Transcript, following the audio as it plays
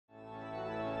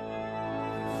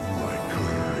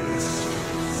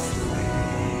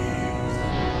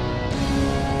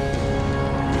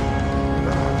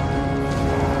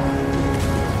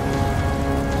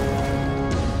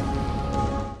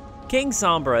King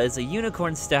Sombra is a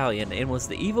unicorn stallion and was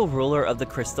the evil ruler of the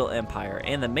Crystal Empire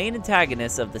and the main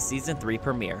antagonist of the Season 3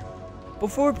 premiere.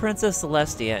 Before Princess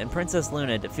Celestia and Princess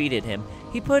Luna defeated him,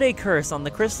 he put a curse on the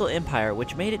Crystal Empire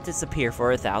which made it disappear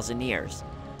for 1,000 years.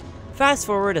 Fast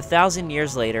forward 1,000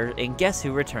 years later, and guess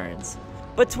who returns?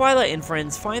 But Twilight and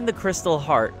friends find the Crystal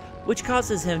Heart, which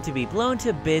causes him to be blown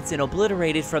to bits and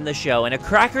obliterated from the show in a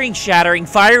crackling, shattering,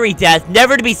 fiery death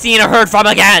never to be seen or heard from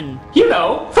again! You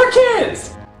know, for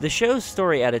kids! The show's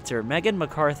story editor, Megan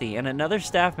McCarthy, and another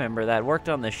staff member that worked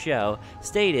on the show,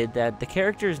 stated that the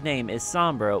character's name is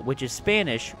Sombra, which is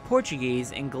Spanish,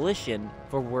 Portuguese, and Galician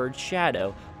for word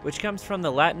shadow, which comes from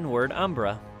the Latin word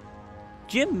umbra.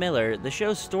 Jim Miller, the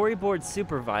show's storyboard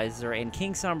supervisor and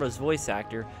King Sombra's voice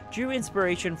actor, drew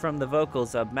inspiration from the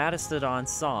vocals of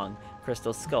Mastodon's song,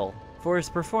 Crystal Skull, for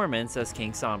his performance as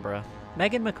King Sombra.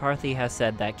 Megan McCarthy has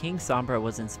said that King Sombra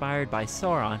was inspired by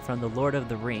Sauron from The Lord of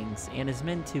the Rings and is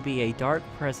meant to be a dark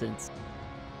presence.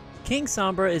 King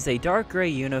Sombra is a dark gray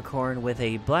unicorn with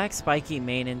a black spiky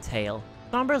mane and tail.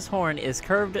 Sombra's horn is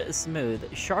curved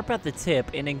smooth, sharp at the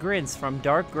tip, and it grins from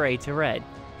dark gray to red.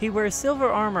 He wears silver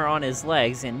armor on his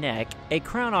legs and neck, a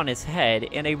crown on his head,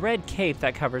 and a red cape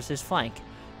that covers his flank.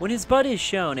 When his butt is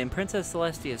shown in Princess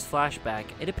Celestia's flashback,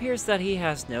 it appears that he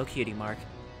has no cutie mark.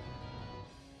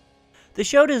 The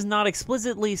show does not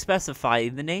explicitly specify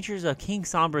the natures of King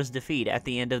Sombra's defeat at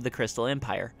the end of the Crystal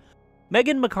Empire.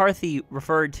 Megan McCarthy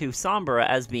referred to Sombra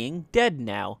as being dead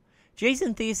now.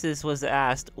 Jason Thesis was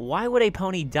asked, why would a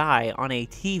pony die on a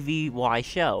TVY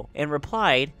show? And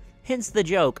replied, hence the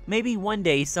joke, maybe one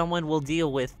day someone will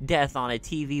deal with death on a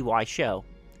TVY show.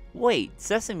 Wait,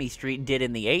 Sesame Street did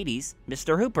in the 80s.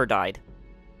 Mr. Hooper died.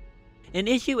 In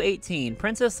issue 18,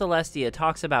 Princess Celestia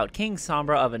talks about King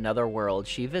Sombra of another world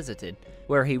she visited,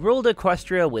 where he ruled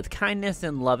Equestria with kindness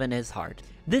and love in his heart.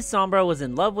 This Sombra was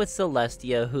in love with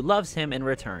Celestia, who loves him in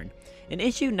return. In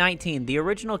issue 19, the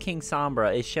original King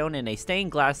Sombra is shown in a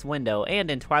stained glass window and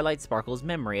in Twilight Sparkle's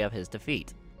memory of his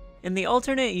defeat. In the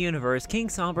alternate universe, King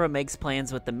Sombra makes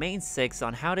plans with the main six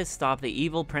on how to stop the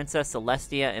evil Princess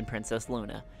Celestia and Princess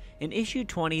Luna. In issue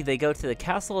 20, they go to the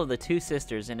castle of the two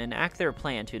sisters and enact their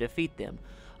plan to defeat them.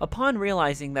 Upon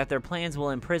realizing that their plans will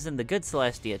imprison the good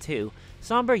Celestia too,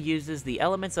 Sombra uses the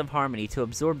elements of harmony to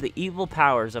absorb the evil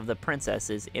powers of the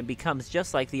princesses and becomes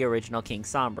just like the original King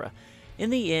Sombra.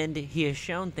 In the end, he is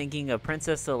shown thinking of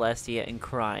Princess Celestia and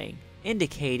crying,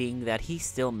 indicating that he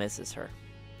still misses her.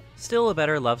 Still a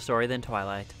better love story than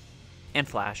Twilight. And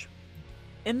Flash.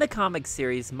 In the comic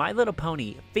series My Little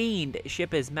Pony: Fiend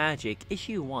Ship is Magic,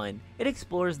 issue 1, it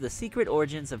explores the secret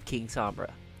origins of King Sombra.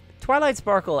 Twilight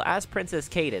Sparkle asks Princess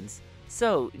Cadance,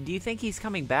 so, do you think he's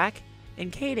coming back?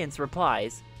 And Cadance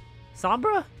replies,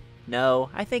 Sombra? No,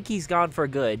 I think he's gone for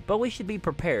good, but we should be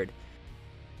prepared.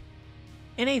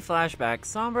 In a flashback,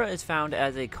 Sombra is found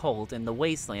as a colt in the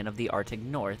wasteland of the Arctic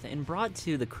North and brought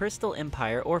to the Crystal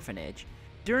Empire orphanage.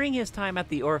 During his time at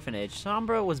the orphanage,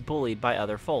 Sombra was bullied by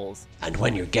other foals. And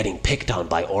when you're getting picked on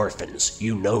by orphans,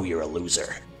 you know you're a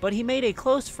loser. But he made a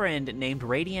close friend named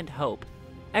Radiant Hope.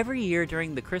 Every year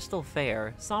during the Crystal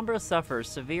Fair, Sombra suffers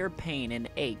severe pain and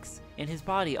aches, and his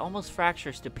body almost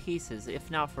fractures to pieces if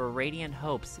not for Radiant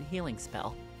Hope's healing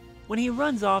spell. When he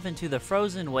runs off into the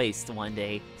frozen waste one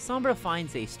day, Sombra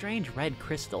finds a strange red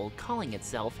crystal calling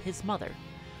itself his mother.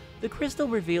 The crystal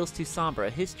reveals to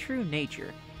Sombra his true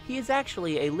nature. He is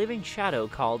actually a living shadow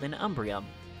called an Umbrium,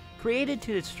 created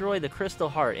to destroy the Crystal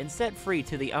Heart and set free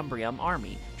to the Umbrium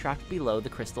army, trapped below the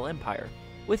Crystal Empire.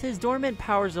 With his dormant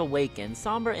powers awakened,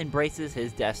 Sombra embraces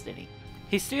his destiny.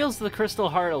 He steals the Crystal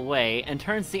Heart away and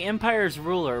turns the Empire's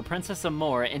ruler, Princess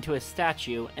Amora, into a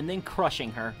statue and then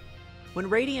crushing her. When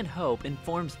Radiant Hope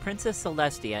informs Princess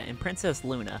Celestia and Princess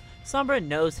Luna, Sombra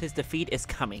knows his defeat is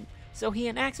coming, so he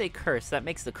enacts a curse that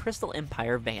makes the Crystal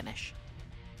Empire vanish.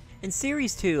 In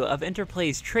Series 2 of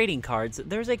Interplay's trading cards,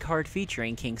 there's a card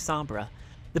featuring King Sombra.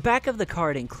 The back of the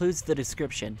card includes the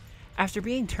description. After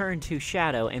being turned to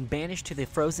shadow and banished to the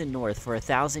frozen north for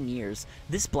 1,000 years,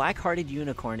 this black-hearted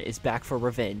unicorn is back for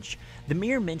revenge. The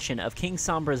mere mention of King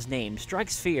Sombra's name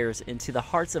strikes fears into the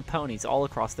hearts of ponies all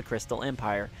across the Crystal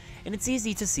Empire, and it's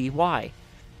easy to see why.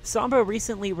 Sombra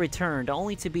recently returned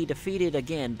only to be defeated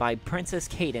again by Princess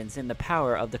Cadance in the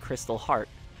power of the Crystal Heart.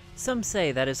 Some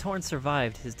say that his horn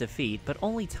survived his defeat, but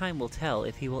only time will tell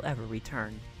if he will ever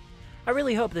return. I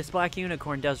really hope this black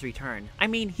unicorn does return. I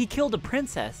mean, he killed a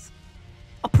princess!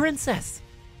 A princess!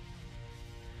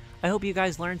 I hope you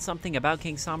guys learned something about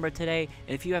King Sombra today,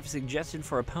 and if you have a suggestion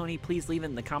for a pony, please leave it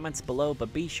in the comments below,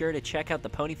 but be sure to check out the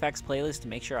Pony Facts playlist to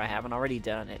make sure I haven't already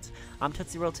done it. I'm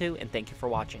Tootsie Roll 2, and thank you for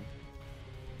watching.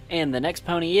 And the next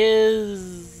pony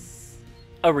is...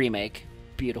 A remake.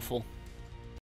 Beautiful.